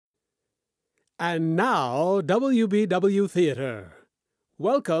And now, WBW Theater.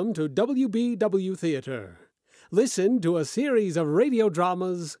 Welcome to WBW Theater. Listen to a series of radio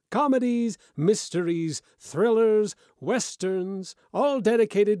dramas, comedies, mysteries, thrillers, westerns, all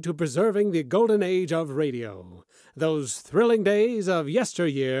dedicated to preserving the golden age of radio. Those thrilling days of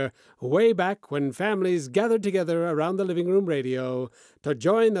yesteryear, way back when families gathered together around the living room radio to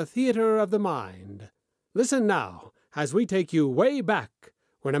join the theater of the mind. Listen now as we take you way back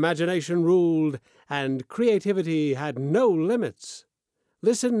when imagination ruled and creativity had no limits.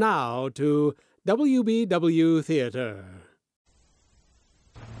 Listen now to WBW Theater.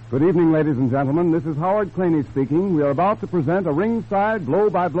 Good evening, ladies and gentlemen. This is Howard Claney speaking. We are about to present a ringside,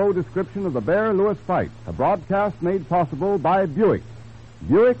 blow-by-blow description of the Bear-Lewis fight, a broadcast made possible by Buick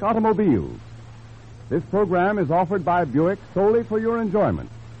Automobiles. This program is offered by Buick solely for your enjoyment.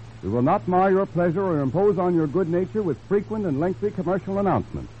 We will not mar your pleasure or impose on your good nature with frequent and lengthy commercial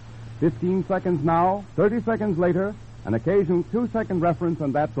announcements. 15 seconds now, 30 seconds later, an occasional 2-second reference,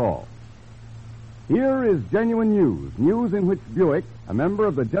 and that's all. Here is genuine news in which Buick, a member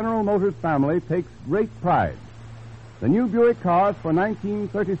of the General Motors family, takes great pride. The new Buick cars for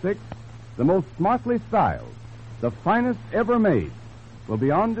 1936, the most smartly styled, the finest ever made, will be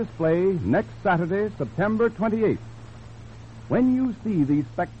on display next Saturday, September 28th. When you see these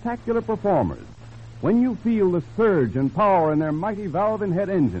spectacular performers, when you feel the surge and power in their mighty valve and head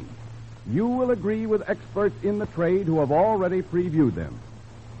engines, you will agree with experts in the trade who have already previewed them.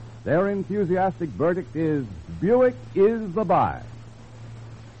 Their enthusiastic verdict is, Buick is the buy.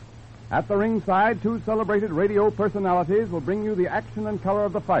 At the ringside, two celebrated radio personalities will bring you the action and color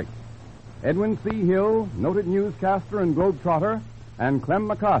of the fight. Edwin C. Hill, noted newscaster and globetrotter, and Clem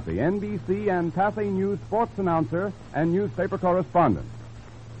McCarthy, NBC and Pathé News sports announcer and newspaper correspondent.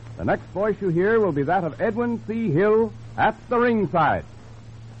 The next voice you hear will be that of Edwin C. Hill at the ringside.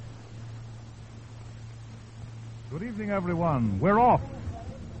 Good evening, everyone. We're off.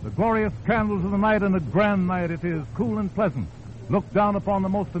 The glorious candles of the night, and a grand night it is, cool and pleasant. Look down upon the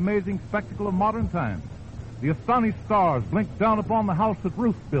most amazing spectacle of modern times. The astonished stars blink down upon the house that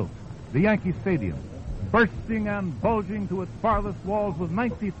Ruth built, the Yankee Stadium, bursting and bulging to its farthest walls with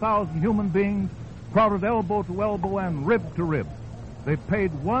 90,000 human beings crowded elbow to elbow and rib to rib. They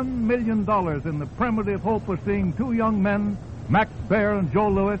paid $1 million in the primitive hope of seeing two young men, Max Baer and Joe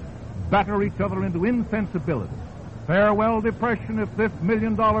Louis, batter each other into insensibility. Farewell, depression, if this $1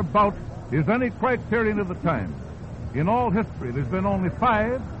 million bout is any criterion of the time. In all history, there's been only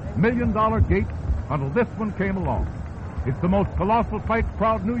 5 $1 million gates until this one came along. It's the most colossal fight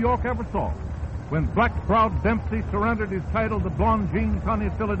crowd New York ever saw. When Black Proud Dempsey surrendered his title to Blonde Jean Connie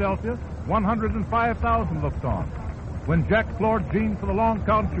of Philadelphia, 105,000 looked on. When Jack floored Jean for the long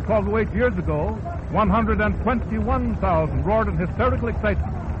count in Chicago 8 years ago, 121,000 roared in hysterical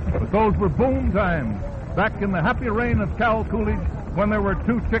excitement. But those were boom times, back in the happy reign of Cal Coolidge, when there were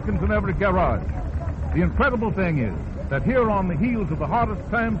 2 chickens in every garage. The incredible thing is that here on the heels of the hottest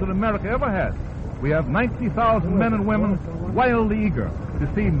times that America ever had, we have 90,000 men and women wildly eager to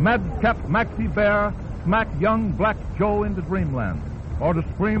see madcap Maxie Baer smack young Black Joe into dreamland, or to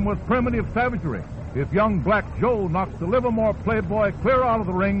scream with primitive savagery if young Black Joe knocks the Livermore Playboy clear out of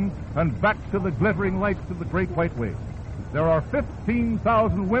the ring and back to the glittering lights of the Great White Way. There are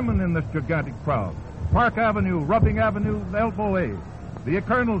 15,000 women in this gigantic crowd. Park Avenue, Rubbing Avenue, Elbow A. The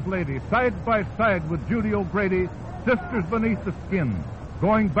Colonel's lady, side by side with Judy O'Grady, sisters beneath the skin,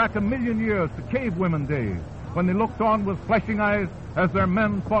 going back 1,000,000 years to cave women days, when they looked on with flashing eyes as their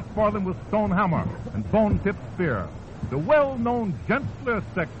men fought for them with stone hammer and bone-tipped spear. The well-known gentler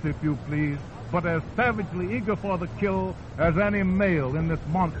sex, if you please, but as savagely eager for the kill as any male in this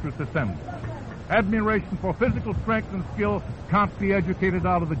monstrous assembly. Admiration for physical strength and skill can't be educated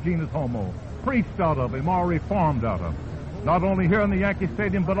out of the genus homo, preached out of him, or reformed out of. Not only here in the Yankee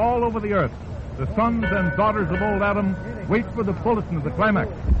Stadium, but all over the earth, the sons and daughters of old Adam wait for the bulletin of the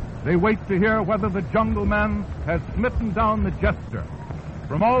climax. They wait to hear whether the jungle man has smitten down the jester.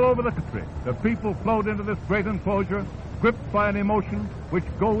 From all over the country, the people flowed into this great enclosure, gripped by an emotion which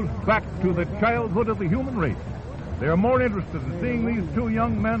goes back to the childhood of the human race. They are more interested in seeing these 2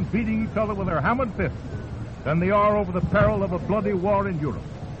 young men beating each other with their hammered fists than they are over the peril of a bloody war in Europe.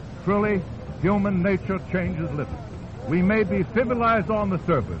 Truly, human nature changes little. We may be civilized on the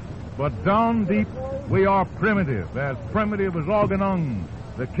surface, but down deep we are primitive as Organung,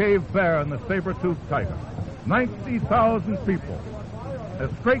 the cave bear and the saber-toothed tiger. 90,000 people, a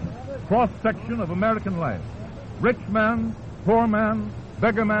straight cross-section of American life. Rich man, poor man,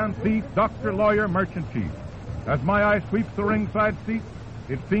 beggar man, thief, doctor, lawyer, merchant, chief. As my eye sweeps the ringside seat,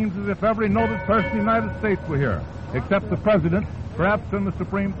 it seems as if every noted person in the United States were here, except the President, perhaps in the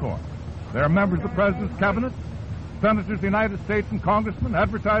Supreme Court. They are members of the President's cabinet, senators of the United States and congressmen,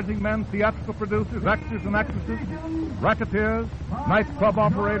 advertising men, theatrical producers, actors and actresses, racketeers, nightclub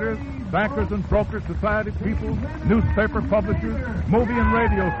operators, bankers and brokers, society people, newspaper publishers, movie and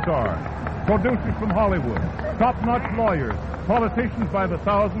radio stars, producers from Hollywood, top-notch lawyers, politicians by the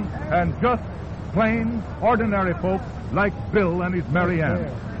thousand, and just plain, ordinary folks like Bill and his Mary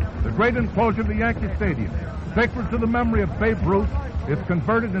Ann. The great enclosure of the Yankee Stadium, sacred to the memory of Babe Ruth, is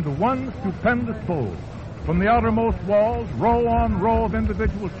converted into one stupendous bowl. From the outermost walls, row on row of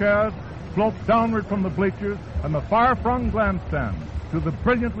individual chairs slope downward from the bleachers and the far-flung grandstand to the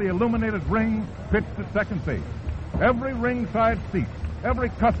brilliantly illuminated ring pitched at second base. Every ringside seat, every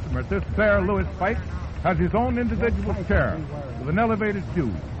customer at this Bear Lewis fight has his own individual chair with an elevated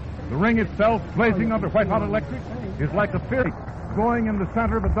view. The ring itself, blazing under white-hot electric, is like a pit glowing in the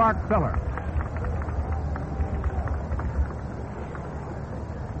center of a dark cellar.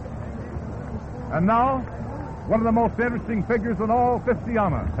 And now, one of the most interesting figures in all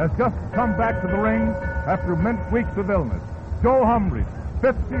Fistiana has just come back to the ring after many weeks of illness. Joe Humphreys,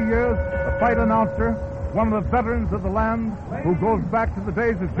 50 years, a fight announcer, one of the veterans of the land who goes back to the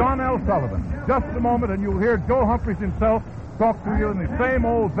days of John L. Sullivan. Just a moment and you'll hear Joe Humphreys himself talk to you in the same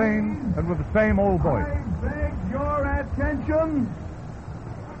old vein and with the same old voice. I beg your attention.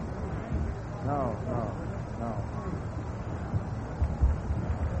 No.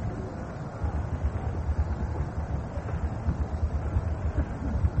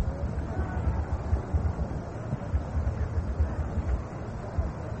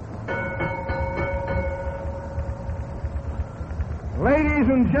 Ladies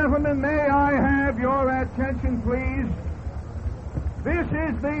and gentlemen, may I have your attention, please? This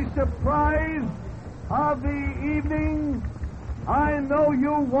is the surprise of the evening. I know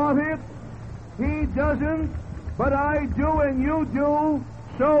you want it. He doesn't, but I do and you do,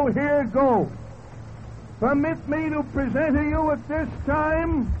 so here goes. Permit me to present to you at this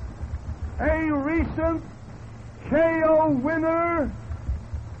time a recent KO winner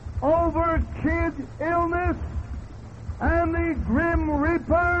over kid illness and the Grim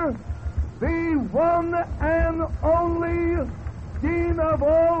Reaper, the one and only Dean of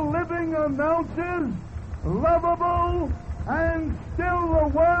all living announcers, lovable and still the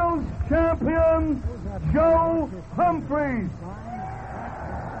world's champion, Joe Humphreys.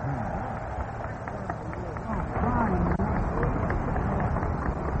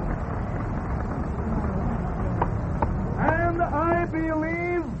 And I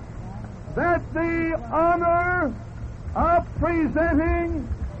believe that the honor of presenting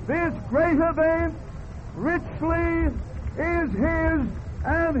this great event richly is his,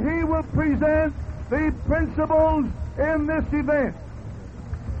 and he will present the principals in this event.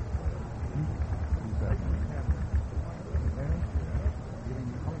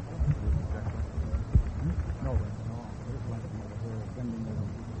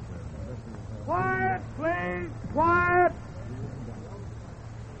 Quiet, please, quiet.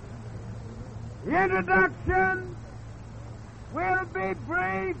 The introduction will be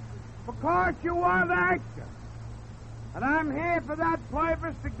brief because you want action. And I'm here for that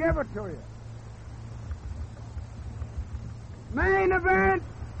purpose to give it to you. Main event,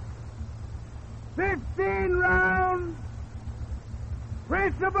 15 rounds,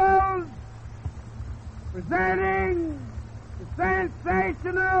 principals, presenting the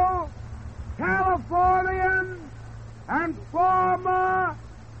sensational Californian and former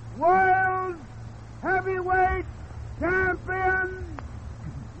world heavyweight champion,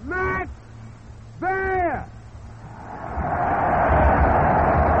 Matt Bear.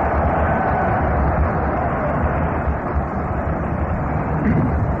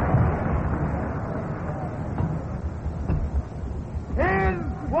 His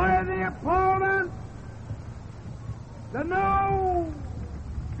worthy opponent, the new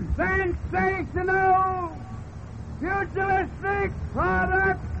sensational pugilistic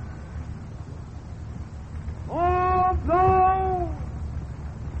product, although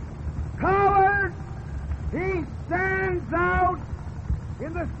colored, he stands out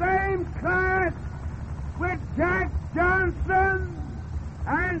in the same class with Jack Johnson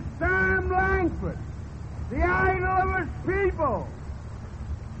and Sam Langford, the idol of his people,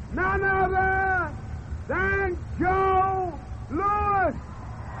 none other than Joe Louis.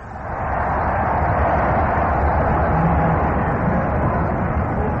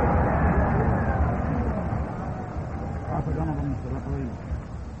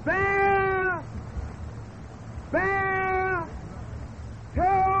 Bear, 2,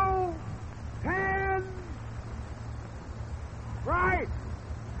 10, right.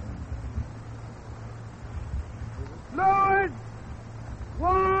 Louis,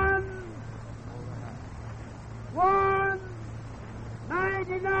 1,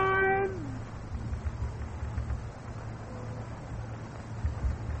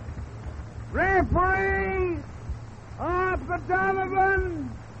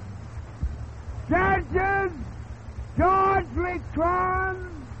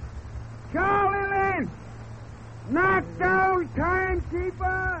 Tron, Charlie Lynch, knockdown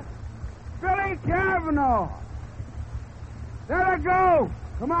timekeeper, Billy Cavanaugh. Let her go.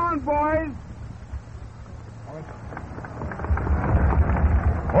 Come on, boys.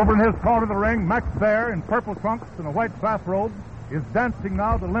 Over in his corner of the ring, Max Baer, in purple trunks and a white bathrobe, is dancing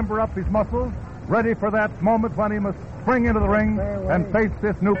now to limber up his muscles, ready for that moment when he must spring into the ring and face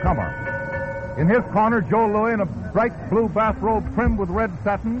this newcomer. In his corner, Joe Louis, in a bright blue bathrobe trimmed with red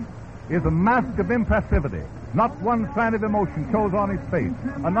satin, is a mask of impassivity. Not one sign of emotion shows on his face.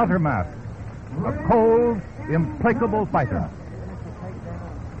 Another mask. A cold, implacable fighter.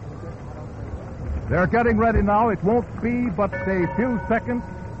 They're getting ready now. It won't be but a few seconds.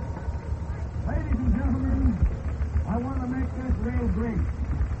 Ladies and gentlemen, I want to make this real brief.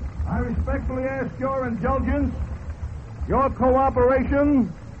 I respectfully ask your indulgence, your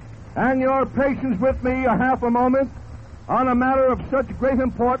cooperation, and your patience with me a half a moment on a matter of such great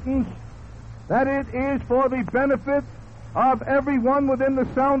importance that it is for the benefit of everyone within the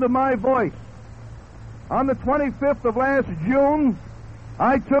sound of my voice. On the 25th of last June,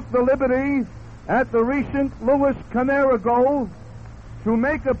 I took the liberty at the recent Louis Canarago to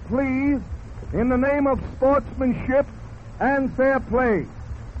make a plea in the name of sportsmanship and fair play.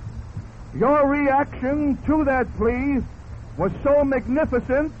 Your reaction to that plea was so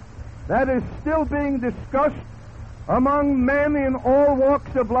magnificent that is still being discussed among men in all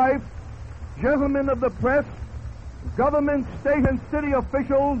walks of life, gentlemen of the press, government, state, and city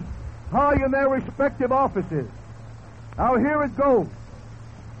officials high in their respective offices. Now here it goes.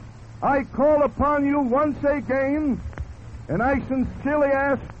 I call upon you once again, and I sincerely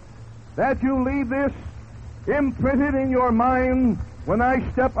ask that you leave this imprinted in your mind when I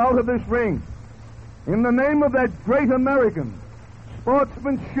step out of this ring. In the name of that great American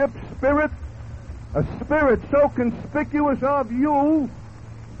sportsmanship spirit, a spirit so conspicuous of you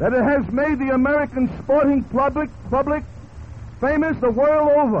that it has made the American sporting public famous the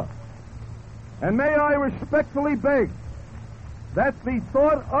world over. And may I respectfully beg that the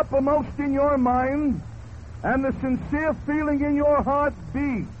thought uppermost in your mind and the sincere feeling in your heart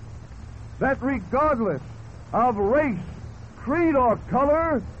be that regardless of race, creed, or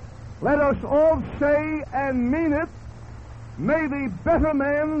color, let us all say and mean it, may the better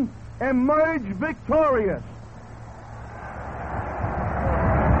man emerge victorious.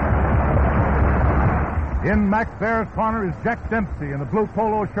 In Max Baer's corner is Jack Dempsey in a blue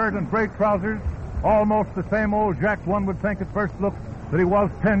polo shirt and gray trousers, almost the same old Jack one would think at first look that he was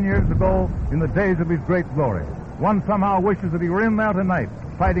 10 years ago in the days of his great glory. One somehow wishes that he were in there tonight,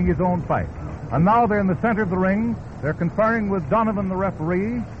 fighting his own fight. And now they're in the center of the ring. They're conferring with Donovan, the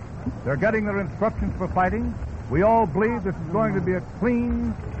referee. They're getting their instructions for fighting. We all believe this is going to be a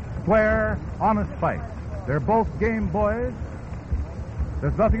clean, square, honest fight. They're both game boys.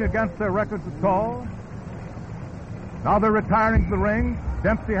 There's nothing against their records at all. Now they're retiring to the ring.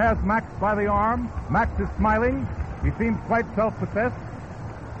 Dempsey has Max by the arm. Max is smiling. He seems quite self-possessed.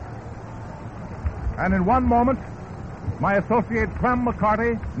 And in one moment, my associate Clem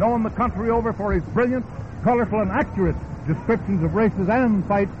McCarty, known the country over for his brilliant, colorful, and accurate descriptions of races and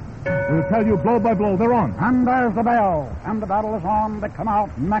fights, will tell you blow by blow. They're on. And there's the bell. And the battle is on. They come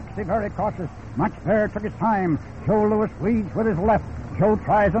out. Maxie very cautious. Max Baer took his time. Joe Louis leads with his left. Joe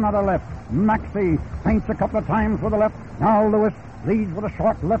tries another left. Maxie feints a couple of times with the left. Now Louis leads with a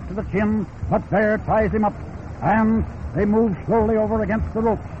short left to the chin, but Baer ties him up, and they move slowly over against the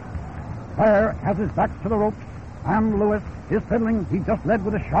ropes. Baer has his back to the ropes, and Louis is fiddling. He just led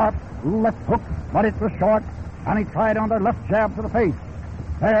with a sharp left hook, but it was short, and he tried on their left jab to the face.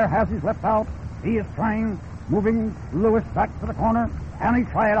 Baer has his left out. He is trying, moving Louis back to the corner, and he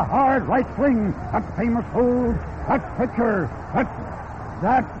tried a hard right swing. That famous hold, that picture,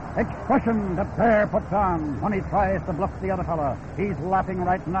 that expression that Baer puts on when he tries to bluff the other fellow. He's laughing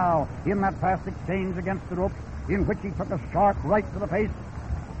right now in that fast exchange against the ropes in which he took a sharp right to the face.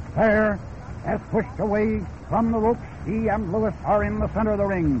 Baer has pushed away from the ropes. He and Louis are in the center of the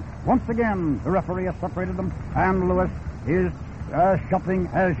ring. Once again, the referee has separated them, and Louis is shuffling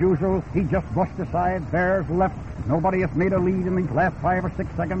as usual. He just brushed aside Baer's left. Nobody has made a lead in these last 5 or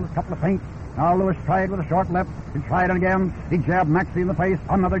 6 seconds. A couple of feints. Now Louis tried with a short left. He tried it again. He jabbed Maxie in the face.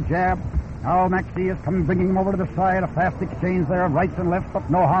 Another jab. Now Maxie is bringing him over to the side. A fast exchange there of rights and lefts, but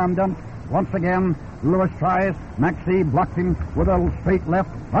no harm done. Once again, Louis tries. Maxie blocked him with a straight left,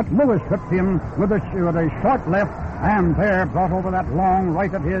 but Louis whipped him with a short left, and Baer brought over that long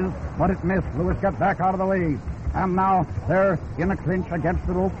right of his, but it missed. Louis got back out of the way. And now they're in a clinch against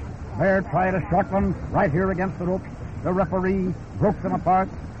the ropes. Baer tried a short one right here against the ropes. The referee broke them apart.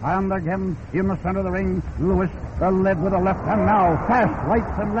 And again, in the center of the ring, Lewis led with a left, and now fast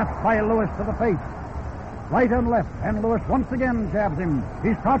rights and left by Lewis to the face. Right and left, and Lewis once again jabs him.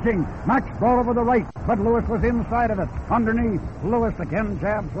 He's crouching. Max brought over the right, but Lewis was inside of it. Underneath, Lewis again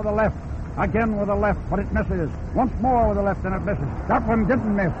jabs with the left. Again with the left, but it misses. Once more with the left, and it misses. That one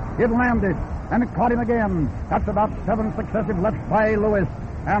didn't miss. It landed, and it caught him again. That's about 7 successive lefts by Lewis.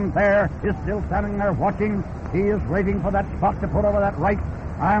 And there is still standing there watching. He is waiting for that spot to put over that right,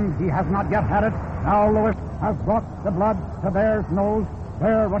 and he has not yet had it. Now Lewis has brought the blood to Bear's nose.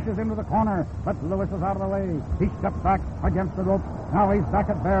 Bear rushes into the corner, but Lewis is out of the way. He stepped back against the rope. Now he's back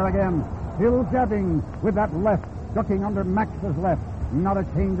at Bear again, still jabbing with that left, ducking under Max's left. Not a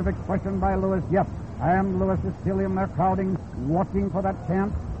change of expression by Lewis yet, and Lewis is still in there crowding, watching for that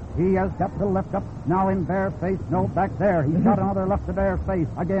chance. He has got the left up, now in Bear's face. No, back there. He's got another left to Bear's face.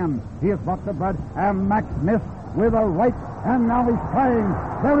 Again, he has brought the blood, and Max missed with a right, and now he's trying.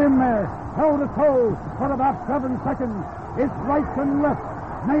 They're in there, toe to toe, for about 7 seconds. It's right and left.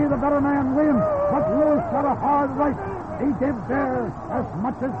 May the better man win, but Lewis got a hard right. He gave Bear as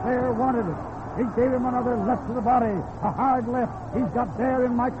much as Bear wanted it. He gave him another left to the body, a hard left. He's got Bear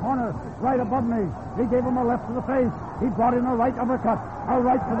in my corner, right above me. He gave him a left to the face. He brought in a right uppercut, a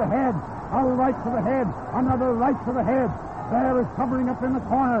right to the head, a right to the head, another right to the head. Bear is covering up in the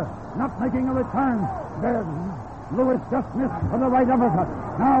corner, not making a return. Lewis just missed with a right uppercut.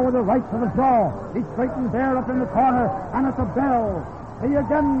 Now with a right to the jaw. He straightened Bear up in the corner, and at the bell, he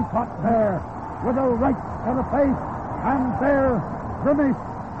again caught Bear with a right to the face, and Bear grimaced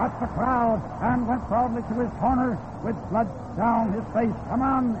at the crowd and went proudly to his corner with blood down his face. Come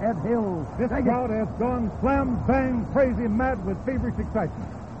on, Ed Hill. This crowd has gone slam, bang, crazy mad with feverish excitement.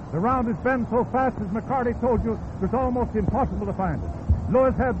 The round has been so fast, as McCarty told you, it was almost impossible to find it.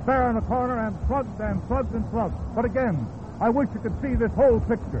 Lewis had Bear in the corner and slugged and slugged and slugged. But again, I wish you could see this whole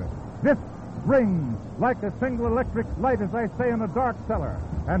picture. This ring like a single electric light, as I say, in a dark cellar.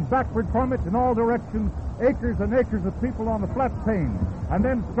 And backward from it, in all directions, acres and acres of people on the flat pane, and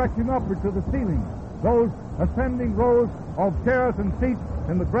then stretching upward to the ceiling. Those ascending rows of chairs and seats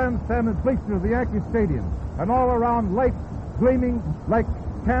in the grandstand and bleachers of the Yankee Stadium. And all around lights gleaming like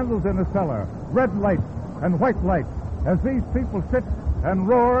candles in a cellar. Red lights and white lights. As these people sit and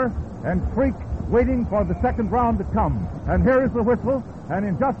roar and creak, waiting for the second round to come. And here is the whistle, and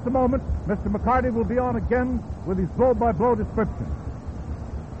in just a moment, Mr. McCarty will be on again with his blow-by-blow description.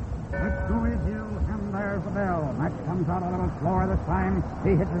 Let's go, Ed Hill, and there's the bell. Max comes out a little slower this time.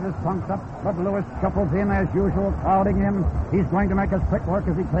 He hitches his trunks up, but Lewis shuffles in as usual, crowding him. He's going to make as quick work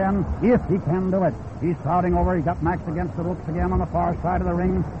as he can, if he can do it. He's crowding over. He got Max against the ropes again on the far side of the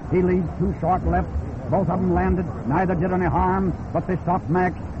ring. He leads 2 short lefts. Both of them landed. Neither did any harm, but they stopped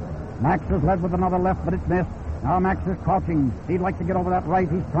Max. Max is led with another left, but it missed. Now Max is crouching. He'd like to get over that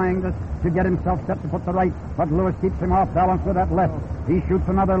right. He's trying to get himself set to put the right, but Lewis keeps him off balance with that left. He shoots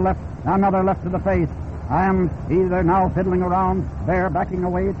another left to the face. And they're now fiddling around. Bear backing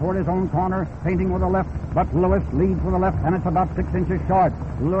away toward his own corner, feinting with the left, but Lewis leads with the left, and it's about 6 inches short.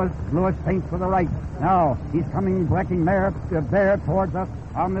 Lewis feints with the right. Now he's coming, breaking Bear towards us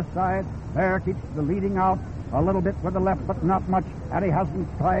on this side. Bear keeps the leading out a little bit with the left, but not much, and he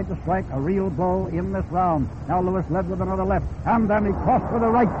hasn't tried to strike a real blow in this round. Now Lewis led with another left, and then he crossed with a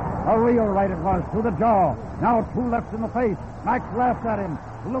right. A real right it was, to the jaw. Now 2 lefts in the face. Max laughs at him.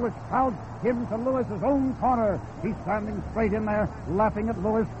 Lewis crowds him to Lewis's own corner. He's standing straight in there, laughing at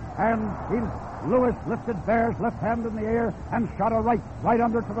Lewis, and Lewis lifted Bear's left hand in the air and shot a right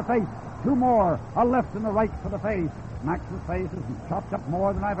under to the face. 2 more, a left and a right to the face. Max's face is chopped up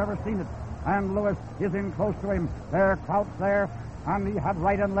more than I've ever seen it, and Lewis is in close to him. Bear crouched there, and he had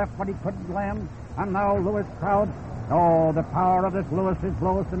right and left, but he couldn't land. And now Lewis crowds. Oh, the power of this Lewis's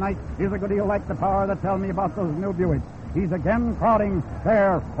blows tonight is a good deal like the power that tell me about those new Buicks. He's again crowding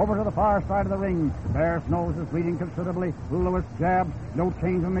Bear over to the far side of the ring. Bear's nose is bleeding considerably. Lewis jabs. No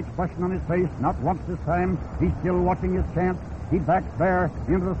change in the expression on his face. Not once this time. He's still watching his chance. He backs Bear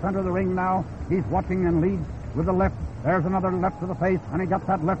into the center of the ring now. He's watching and leads with the left. There's another left to the face, and he got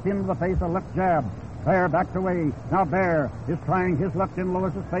that left into the face, a left jab. Bear backed away. Now Bear is trying his left in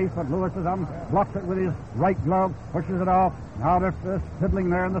Lewis's face, but Lewis is blocks it with his right glove, pushes it off. Now they're fiddling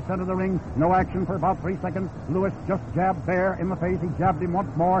there in the center of the ring. No action for about 3 seconds. Lewis just jabbed Bear in the face. He jabbed him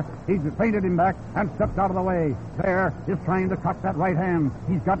once more. He feinted him back and stepped out of the way. Bear is trying to cock that right hand.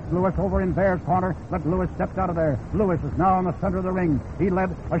 He's got Lewis over in Bear's corner, but Lewis stepped out of there. Lewis is now in the center of the ring. He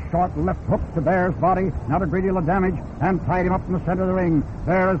led a short left hook to Bear's body, not a great deal of damage, and tied him up in the center of the ring.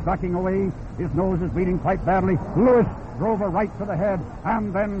 Bear is backing away. His nose is bleeding quite badly. Lewis drove a right to the head,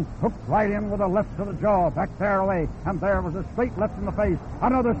 and then hooked right in with a left to the jaw, back there away, and there was a straight left in the face,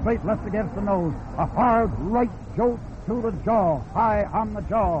 another straight left against the nose, a hard right jolt to the jaw, high on the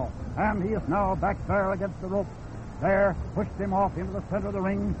jaw, and he is now back there against the rope. There, pushed him off into the center of the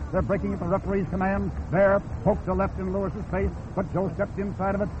ring. They're breaking at the referee's command. There, poked a left in Lewis's face, but Joe stepped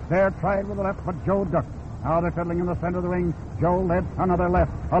inside of it. There, tried with the left, but Joe ducked. Now they're fiddling in the center of the ring. Joe led another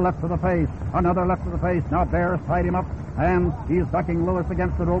left, a left to the face, another left to the face. Now Bear has tied him up, and he's ducking Lewis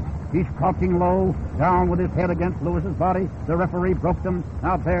against the ropes. He's crouching low, down with his head against Lewis's body. The referee broke them.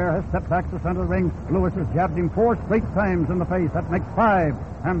 Now Bear has stepped back to the center of the ring. Lewis has jabbed him 4 straight times in the face. That makes 5.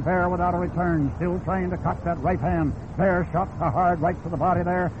 And Bear without a return, still trying to cock that right hand. Bear shot a hard right to the body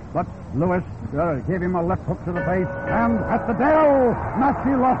there, but Lewis gave him a left hook to the face. And at the bell,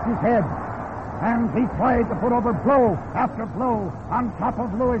 Maxie lost his head. And he tried to put over blow after blow on top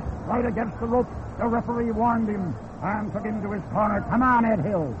of Lewis, right against the rope. The referee warned him and took him to his corner. Come on, Ed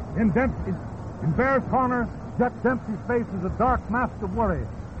Hill. In Bear's corner, Jack Dempsey's face is a dark mask of worry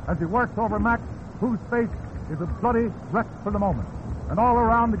as he works over Max, whose face is a bloody wreck for the moment. And all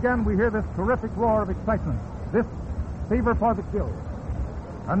around again we hear this terrific roar of excitement, this fever for the kill.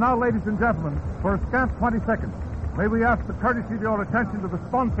 And now, ladies and gentlemen, for a scant 20 seconds, may we ask the courtesy of your attention to the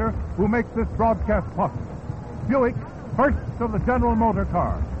sponsor who makes this broadcast possible. Buick, first of the General Motor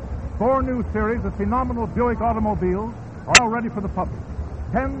cars. 4 new series of phenomenal Buick automobiles are now ready for the public.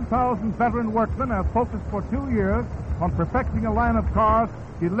 10,000 veteran workmen have focused for 2 years on perfecting a line of cars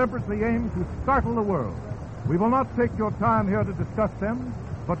deliberately aimed to startle the world. We will not take your time here to discuss them,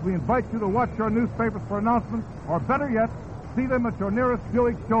 but we invite you to watch your newspapers for announcements, or better yet, see them at your nearest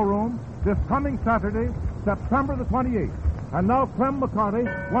Buick showroom this coming Saturday, September the 28th. And now Clem McCarty,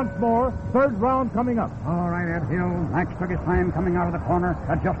 once more, 3rd round coming up. All right, Ed Hill. Max took his time coming out of the corner,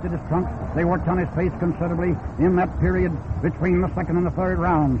 adjusted his trunk. They worked on his face considerably in that period between the 2nd and the 3rd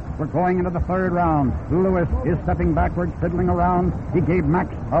round. We're going into the 3rd round. Lewis is stepping backwards, fiddling around. He gave Max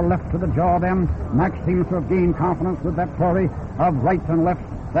a left to the jaw then. Max seems to have gained confidence with that flurry of rights and lefts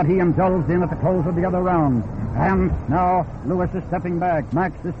that he indulged in at the close of the other round. And now Lewis is stepping back.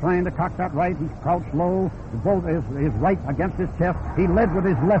 Max is trying to cock that right. He's crouched low. Both his right against his chest. He led with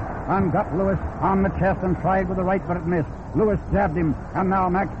his left and got Lewis on the chest and tried with the right, but it missed. Lewis jabbed him, and now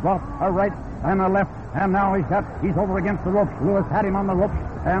Max brought a right and a left, and now he's over against the ropes. Lewis had him on the ropes,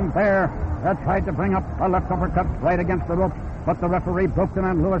 and Bear tried to bring up a left uppercut right against the ropes, but the referee broke them,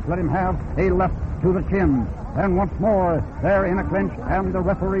 and Lewis let him have a left to the chin. And once more, they're in a clinch, and the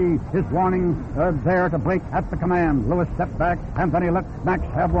referee is warning there to break at the command. Lewis stepped back, and then he let Max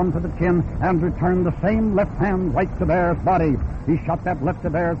have one to the chin and returned the same left hand right to Bear's body. He shot that left to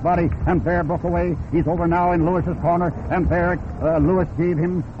Bear's body, and Bear broke away. He's over now in Lewis's corner, and Lewis gave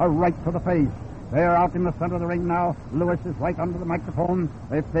him a right to the face. They're out in the center of the ring now. Lewis is right under the microphone.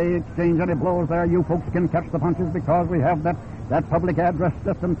 If they exchange any blows there, you folks can catch the punches because we have that public address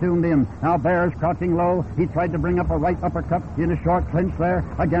system tuned in. Now Bear's crouching low. He tried to bring up a right uppercut in a short clinch there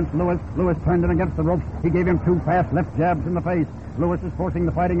against Lewis. Lewis turned in against the ropes. He gave him 2 fast left jabs in the face. Lewis is forcing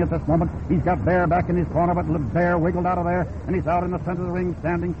the fighting at this moment. He's got Bear back in his corner, but Bear wiggled out of there, and he's out in the center of the ring,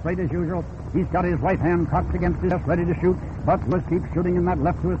 standing straight as usual. He's got his right hand cocked against his chest, ready to shoot, but Lewis keeps shooting in that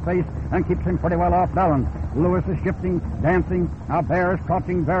left to his face and keeps him pretty well off balance. Lewis is shifting, dancing. Now Bear is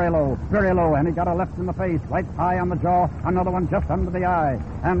crouching very low, and he got a left in the face, right high on the jaw, another one just under the eye.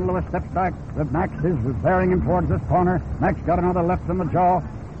 And Lewis steps back. Max is bearing him towards this corner. Max got another left in the jaw.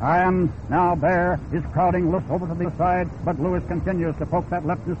 And now Bear is crowding Lewis over to the side, but Lewis continues to poke that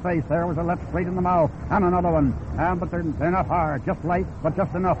left in his face. There was a left straight in the mouth, and another one. But they're not hard, just light, but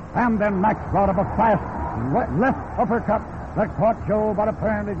just enough. And then Max brought up a fast left uppercut that caught Joe, but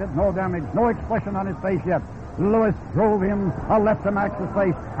apparently did no damage. No expression on his face yet. Lewis drove him a left to Max's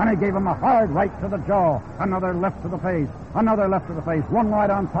face, and he gave him a hard right to the jaw. Another left to the face. Another left to the face. One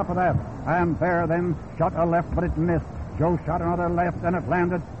right on top of that. And Bear then shot a left, but it missed. Joe shot another left, and it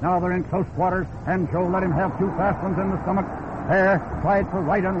landed. Now they're in close quarters, and Joe let him have 2 fast ones in the stomach. Bear tried for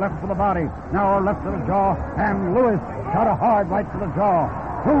right and left to the body. Now a left to the jaw, and Lewis shot a hard right to the jaw.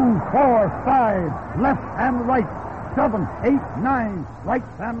 2, 4, 5, left and right. 7, 8, 9, right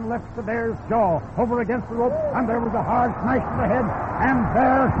and left to Bear's jaw, over against the rope, and there was a hard smash to the head, and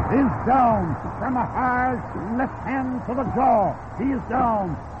Bear is down from a hard left hand to the jaw. He is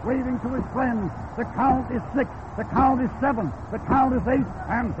down, waving to his friends. The count is 6, the count is 7, the count is 8,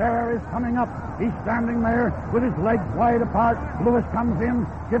 and Bear is coming up. He's standing there with his legs wide apart. Lewis comes in,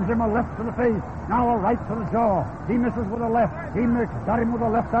 gives him a left to the face, now a right to the jaw. He misses with a left. He got him with a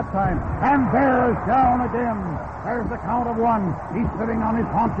left that time, and Bear is down again. There's there's the count of one. He's sitting on his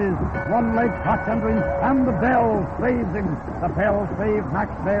haunches, one leg cocked under him, and the bell saves him. The bell saved Max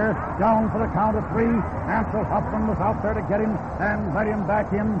Baer down for the count of three. Ansel Hoffman was out there to get him and let him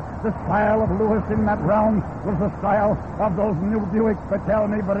back in. The style of Lewis in that round was the style of those new Buicks, but tell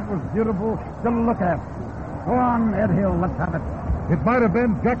me, but it was beautiful to look at. Go on, Ed Hill, let's have it. It might have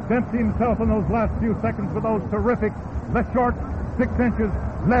been Jack Dempsey himself in those last few seconds with those terrific, short, 6 inches,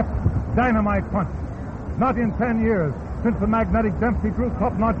 left dynamite punch. Not in 10 years since the magnetic Dempsey drew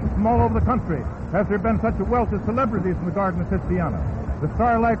top notches from all over the country has there been such a wealth of celebrities in the Garden of Tiziana. The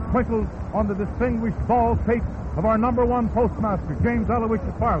starlight twinkled on the distinguished bald pate of our #1 postmaster, James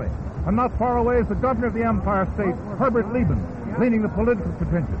Aloysius Farley. And not far away is the governor of the Empire State, Herbert Lieben, leading the political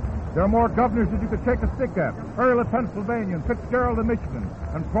contingent. There are more governors that you could shake a stick at. Earl of Pennsylvania, and Fitzgerald of Michigan,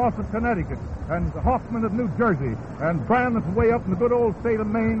 and Cross of Connecticut, and Hoffman of New Jersey, and Brand from way up in the good old state of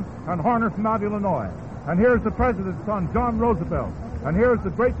Maine, and Horner from out Illinois. And here's the president's son, John Roosevelt. And here's the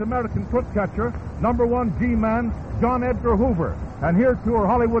great American foot catcher, #1 G-man, John Edgar Hoover. And here, too, are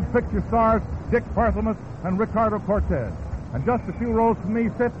Hollywood picture stars, Dick Barthelmess and Ricardo Cortez. And just a few rows from me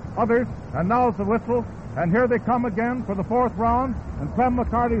sit others, and now's the whistle. And here they come again for the 4th round, and Clem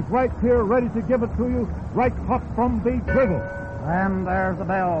McCarty's right here ready to give it to you, right hot from the drivel. And there's the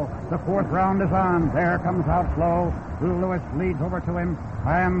bell. The 4th round is on. There comes out slow. Lewis leads over to him,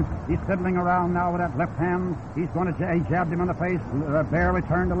 and he's fiddling around now with that left hand. He's going to he jabbed him in the face. Baer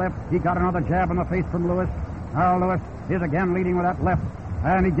returned to left. He got another jab in the face from Lewis. Now Lewis is again leading with that left.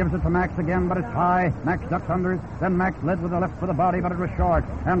 And he gives it to Max again, but it's high. Max ducks under it. Then Max led with the left for the body, but it was short.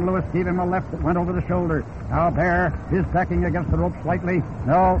 And Lewis gave him a left that went over the shoulder. Now Baer is backing against the rope slightly.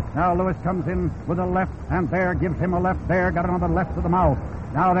 No, now Lewis comes in with a left, and Baer gives him a left. Baer got another left to the mouth.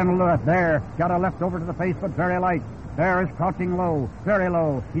 Now then Lewis, Baer got a left over to the face, but very light. Baer is crouching low, very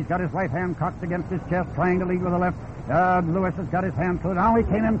low. He's got his right hand cocked against his chest, trying to lead with the left. Lewis has got his hand through. Now he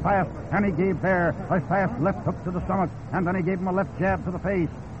came in fast, and he gave Baer a fast left hook to the stomach, and then he gave him a left jab to the face.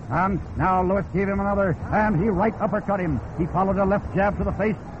 And now Lewis gave him another, and he right uppercut him. He followed a left jab to the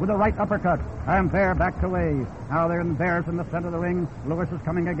face with a right uppercut, and Baer backed away. Now Baer's in the center of the ring. Lewis is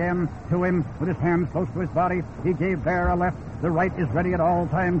coming again to him with his hands close to his body. He gave Baer a left. The right is ready at all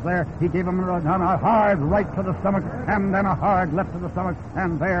times there. He gave him a hard right to the stomach, and then a hard left to the stomach,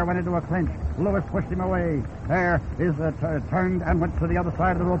 and Baer went into a clinch. Lewis pushed him away. Baer is turned and went to the other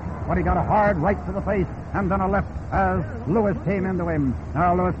side of the rope, but he got a hard right to the face, and then a left as Lewis came into him.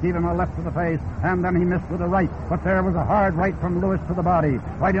 Now Lewis gave him a left to the face, and then he missed with a right, but there was a hard right from Lewis to the body,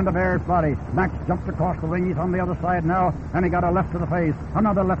 right into Baer's body. Max jumped across the ring. He's on the other side now, and he got a left to the face,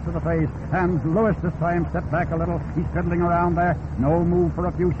 another left to the face, and Lewis this time stepped back a little. He's fiddling around there. No move for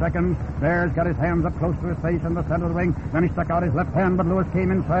a few seconds. Baer's got his hands up close to his face in the center of the ring. Then he stuck out his left hand, but Lewis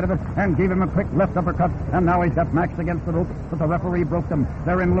came inside of it and gave him a quick left uppercut, and now he's got Max against the rope, but the referee broke them.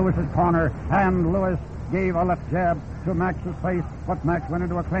 They're in Lewis's corner, and Lewis gave a left jab to Max's face, but Max went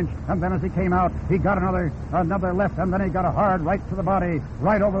into a clinch, and then as he came out, he got another left, and then he got a hard right to the body,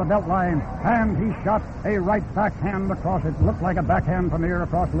 right over the belt line, and he shot a right backhand across it. Looked like a backhand from here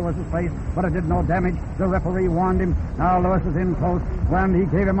across Lewis's face, but it did no damage. The referee warned him. Now Lewis is in close, when he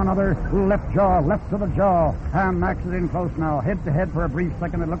gave him another left to the jaw, and Max is in close now, head to head for a brief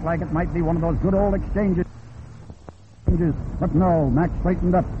second. It looked like it might be one of those good old exchanges. But no, Max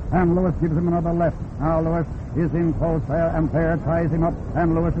straightened up, and Lewis gives him another left. Now Lewis is in close there, and Baer ties him up,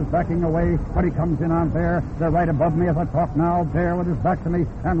 and Lewis is backing away, but he comes in on Baer. They're right above me as I talk now. Baer with his back to me,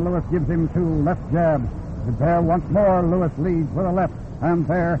 and Lewis gives him 2 left jabs. Baer once more. Lewis leads with a left, and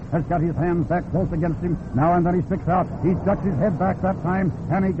Baer has got his hands back close against him. Now and then he sticks out. He ducks his head back that time,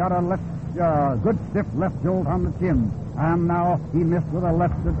 and he got a left, good stiff left jolt on the chin. And now he missed with a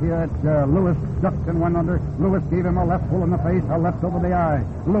left that Lewis ducked and went under. Lewis gave him a left full in the face, a left over the eye.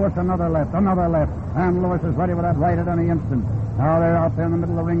 Lewis another left, and Lewis is ready with that right at any instant. Now they're out there in the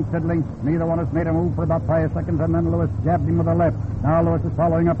middle of the ring fiddling. Neither one has made a move for about 5 seconds, and then Lewis jabbed him with a left. Now Lewis is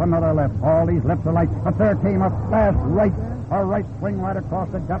following up another left. All these lefts are light, but there came a fast right. A right swing right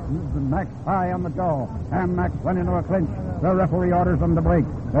across it, got Max high on the jaw, and Max went into a clinch. The referee orders them to break.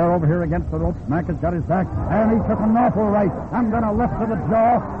 They're over here against the ropes. Max has got his back, and he took an awful right, and then a left to the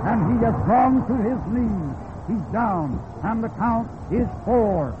jaw, and he has gone to his knees. He's down, and the count is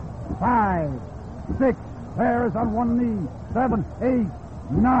 4, 5, 6. There is on one knee. 7, 8,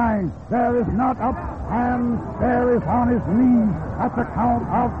 9. There is not up, and there is on his knees at the count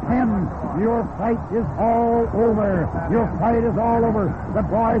of 10. Your fight is all over. Your fight is all over. The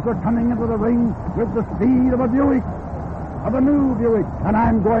boys are coming into the ring with the speed of a Buick, of a new Buick, and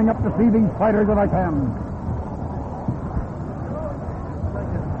I'm going up to see these fighters if I can.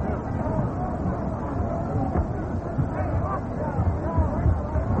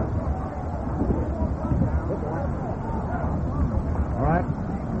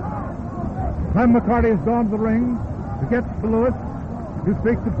 Clem McCarty has gone to the ring to get to Lewis, to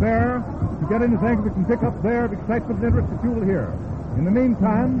speak to Bear, to get in his handkerchief and pick up their excitement and interest that you will hear. In the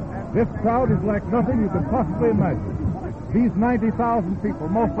meantime, this crowd is like nothing you can possibly imagine. These 90,000 people,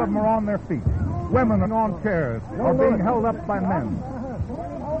 most of them are on their feet. Women are on chairs, are being held up by men.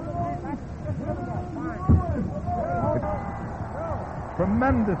 It's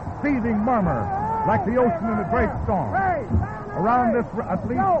tremendous seething murmur, like the ocean in a great storm. Around this, at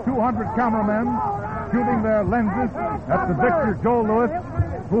least 200 cameramen shooting their lenses at the victor, Joe Louis,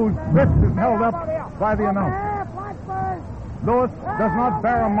 whose wrist is held up by the announcer. Louis does not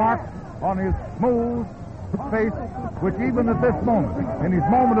bear a mark on his smooth face, which even at this moment, in his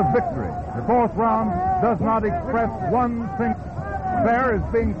moment of victory, the fourth round, does not express one thing. Bear is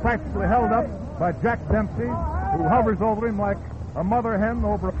being practically held up by Jack Dempsey, who hovers over him like a mother hen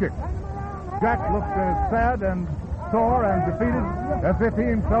over a chick. Jack looks sad and sore and defeated, as if he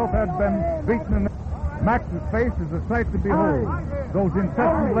himself had been beaten. Max's face is a sight to behold. Those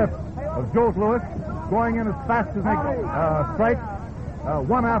incessant lifts of Joe Louis going in as fast as they strike,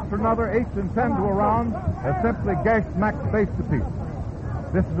 one after another, 8 and 10 to a round, has simply gashed Max's face to pieces.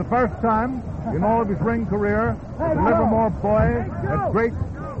 This is the first time in all of his ring career that the Livermore boy, a great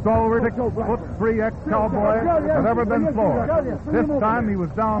stalwart, 6'3" ex-cowboy, had ever been floored. This time he was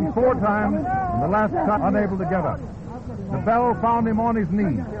down 4 times, and the last time unable to get up. The bell found him on his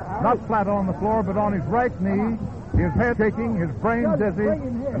knees, not flat on the floor, but on his right knee, his head shaking, his brain dizzy,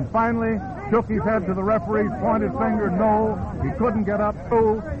 and finally shook his head to the referee's pointed finger. No, he couldn't get up.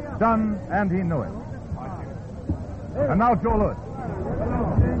 Oh, done, and he knew it. And now Joe Louis.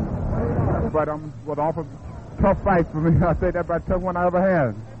 But what awful tough fight for me. I say that by tough one I ever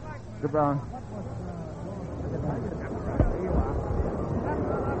had. Goodbye.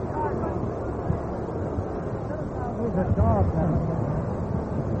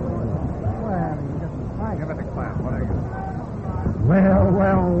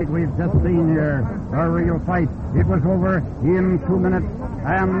 Well, we've just seen here a real fight. It was over in 2 minutes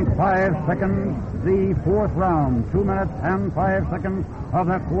and 5 seconds, the fourth round. 2 minutes and 5 seconds of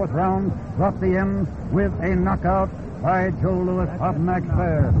that fourth round brought the end with a knockout by Joe Louis of Max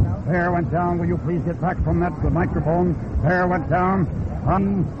Baer. Baer went down. Will you please get back from that microphone? Baer went down,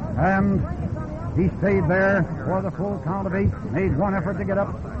 and he stayed there for the full count of 8, made one effort to get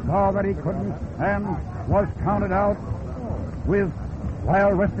up, saw that he couldn't, and was counted out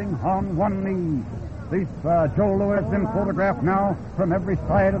while resting on one knee. This Joe Louis has been photographed now from every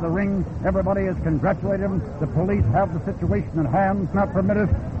side of the ring. Everybody has congratulated him. The police have the situation at hand.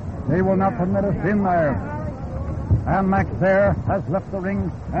 They will not permit us in there. And Max Baer has left the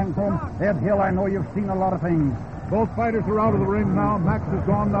ring and gone. Ed Hill, I know you've seen a lot of things. Both fighters are out of the ring now. Max has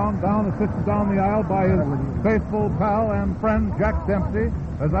gone down, assisted down the aisle by his faithful pal and friend Jack Dempsey.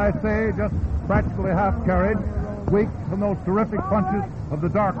 As I say, just practically half carried, weak from those terrific punches of the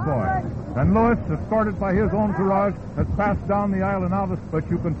Dark Boy. And Louis, escorted by his own entourage, has passed down the aisle and out. But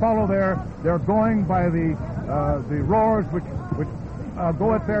you can follow they're going by the roars which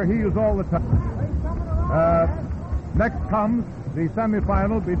go at their heels all the time. Next comes the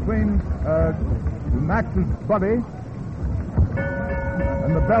semifinal between Max's buddy,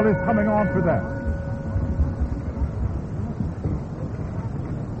 and the bell is coming on for that.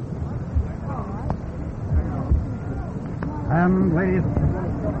 And ladies,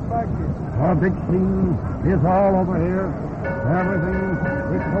 our big scene is all over here. Everything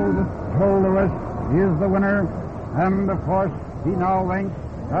which shows that Joe Louis is the winner, and of course he now ranks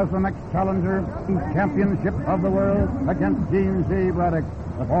as the next challenger in championship of the world against James J. Braddock.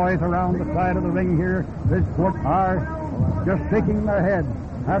 The boys around the side of the ring here, this court, are just shaking their heads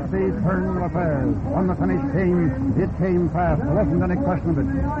at the turn of affairs. When the finish came, it came fast. There wasn't any question of it.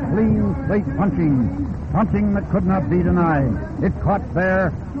 Clean slate punching that could not be denied. It caught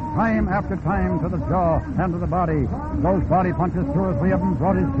there time after time to the jaw and to the body. Those body punches, 2 or 3 of them,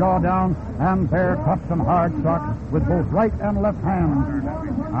 brought his jaw down, and Baer caught some hard shots with both right and left hands.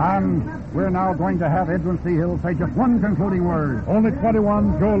 And we're now going to have Edwin C. Hill say just one concluding word. Only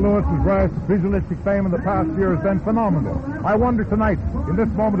 21, Joe Louis's rise to pugilistic fame in the past year has been phenomenal. I wonder tonight, in this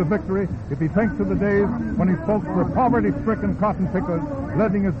moment of victory, if he thinks of the days when his folks were poverty-stricken cotton pickers,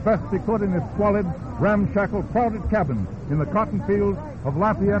 living as best they could in his squalid, ramshackle, crowded cabins in the cotton fields of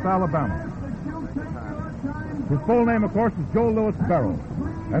Lafayette, Alabama. His full name, of course, is Joe Louis Barrow.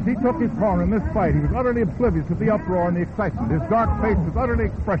 As he took his corner in this fight, he was utterly oblivious of the uproar and the excitement. His dark face was utterly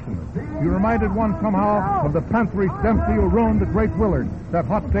expressionless. He reminded one somehow of the pantherish Dempsey who ruined the great Willard that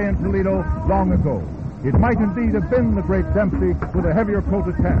hot day in Toledo long ago. It might indeed have been the great Dempsey with a heavier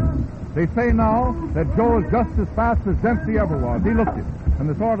coated tan. They say now that Joe is just as fast as Dempsey ever was. He looked it. and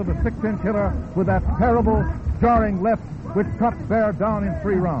the sort of a 6-inch hitter with that terrible, jarring left which cut Bear down in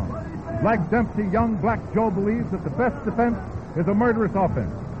 3 rounds. Like Dempsey, young Black Joe believes that the best defense is a murderous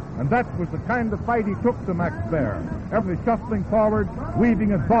offense. And that was the kind of fight he took to Max Bear. Every shuffling forward,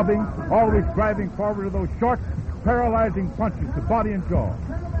 weaving and bobbing, always driving forward to those short, paralyzing punches to body and jaw.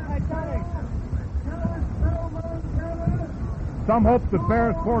 Some hoped that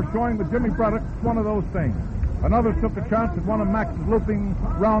Bear's foreshowing with Jimmy Braddock was one of those things. Another took a chance at one of Max's looping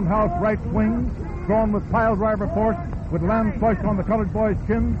roundhouse right swings, thrown with pile driver force, would land flush on the colored boy's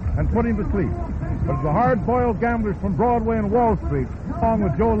chin and put him to sleep. But the hard-boiled gamblers from Broadway and Wall Street, along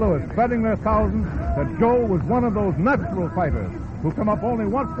with Joe Louis, betting their thousands that Joe was one of those natural fighters who come up only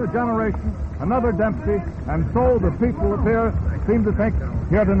once in a generation, another Dempsey, and so the people up here seem to think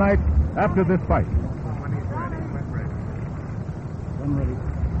here tonight after this fight.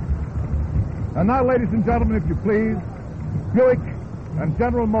 And now, ladies and gentlemen, if you please, Buick and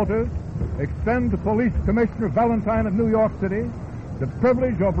General Motors extend to Police Commissioner Valentine of New York City the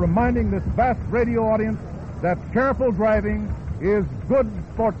privilege of reminding this vast radio audience that careful driving is good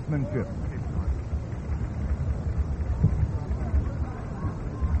sportsmanship.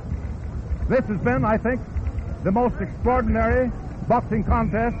 This has been, I think, the most extraordinary boxing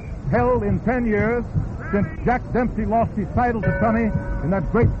contest held in 10 years since Jack Dempsey lost his title to Tunney in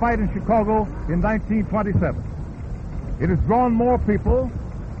that great fight in Chicago in 1927. It has drawn more people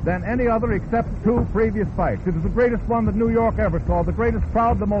than any other except 2 previous fights. It is the greatest one that New York ever saw, the greatest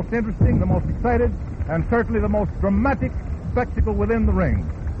crowd, the most interesting, the most excited, and certainly the most dramatic spectacle within the ring.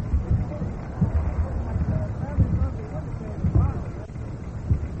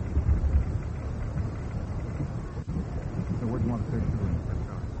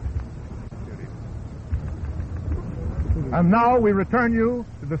 And now we return you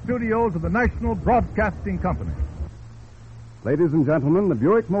to the studios of the National Broadcasting Company. Ladies and gentlemen, the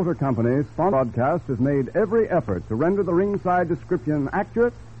Buick Motor Company's broadcast has made every effort to render the ringside description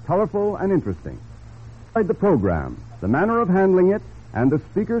accurate, colorful, and interesting. The program, the manner of handling it, and the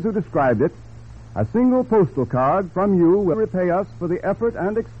speakers who described it, a single postal card from you will repay us for the effort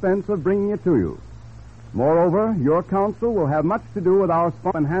and expense of bringing it to you. Moreover, your counsel will have much to do with our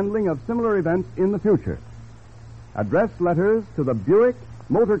and handling of similar events in the future. Address letters to the Buick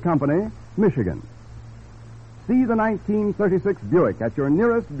Motor Company, Michigan. See the 1936 Buick at your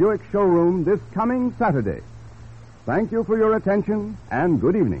nearest Buick showroom this coming Saturday. Thank you for your attention, and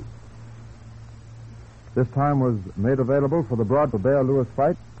good evening. This time was made available for the Bear-Lewis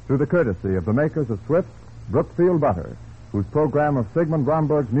fight through the courtesy of the makers of Swift's Brookfield Butter, whose program of Sigmund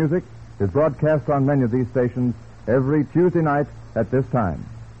Bromberg's music is broadcast on many of these stations every Tuesday night at this time.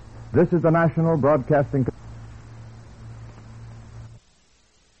 This is the National Broadcasting Company.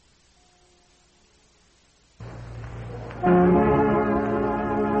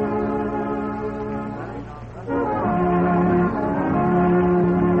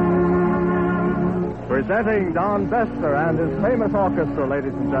 Presenting Don Bester and his famous orchestra,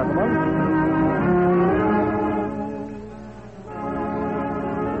 ladies and gentlemen.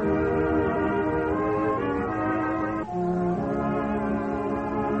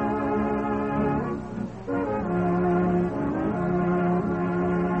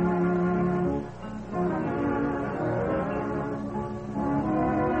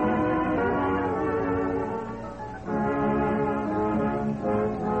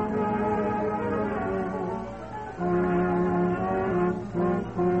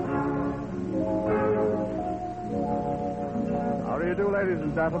 Ladies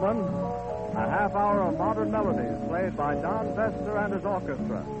and gentlemen, a half hour of modern melodies played by Don Bester and his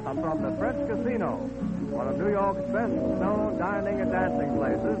orchestra come from the French Casino, one of New York's best-known dining and dancing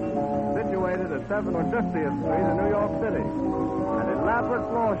places, situated at 750th Street in New York City. An elaborate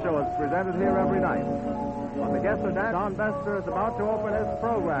floor show is presented here every night. When the guests are dancing, Don Bester is about to open his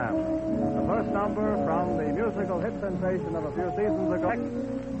program. The first number from the musical hit sensation of a few seasons ago,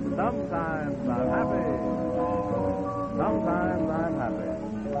 Sometimes I'm Happy. Sometimes I'm happy.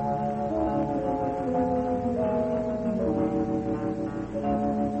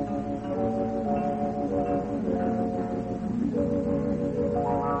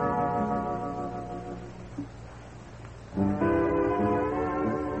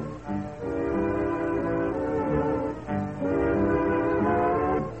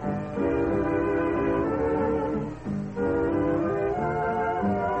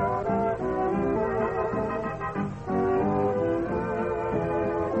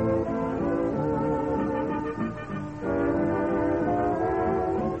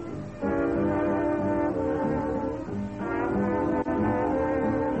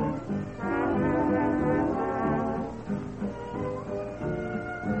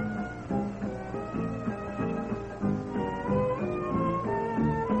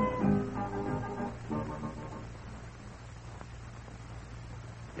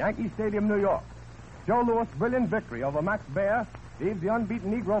 Yankee Stadium, New York. Joe Louis' brilliant victory over Max Baer leaves the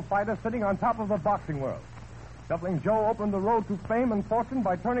unbeaten Negro fighter sitting on top of the boxing world. Shuffling Joe opened the road to fame and fortune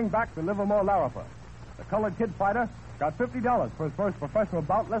by turning back the Livermore Lariper. The colored kid fighter got $50 for his first professional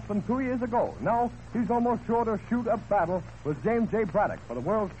bout less than 2 years ago. Now he's almost sure to shoot a battle with James J. Braddock for the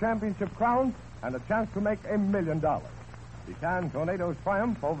World Championship crown and a chance to make $1 million. Titan Tornado's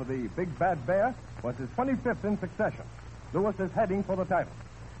triumph over the Big Bad Bear was his 25th in succession. Louis is heading for the title.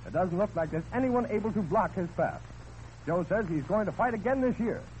 It doesn't look like there's anyone able to block his path. Joe says he's going to fight again this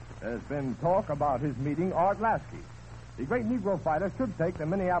year. There's been talk about his meeting Art Lasky. The great Negro fighter should take the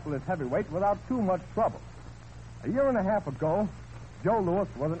Minneapolis heavyweight without too much trouble. A year and a half ago, Joe Louis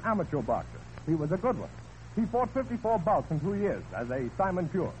was an amateur boxer. He was a good one. He fought 54 bouts in 2 years as a Simon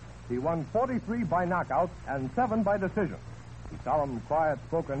Pure. He won 43 by knockout and 7 by decision. The solemn,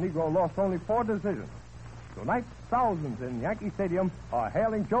 quiet-spoken Negro lost only 4 decisions. Tonight, thousands in Yankee Stadium are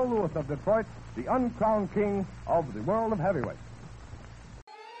hailing Joe Louis of Detroit, the uncrowned king of the world of heavyweight.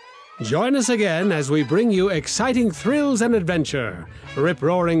 Join us again as we bring you exciting thrills and adventure,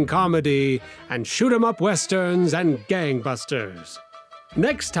 rip-roaring comedy, and shoot-'em-up westerns and gangbusters.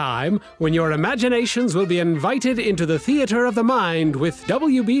 Next time, when your imaginations will be invited into the theater of the mind with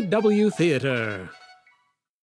WBW Theater.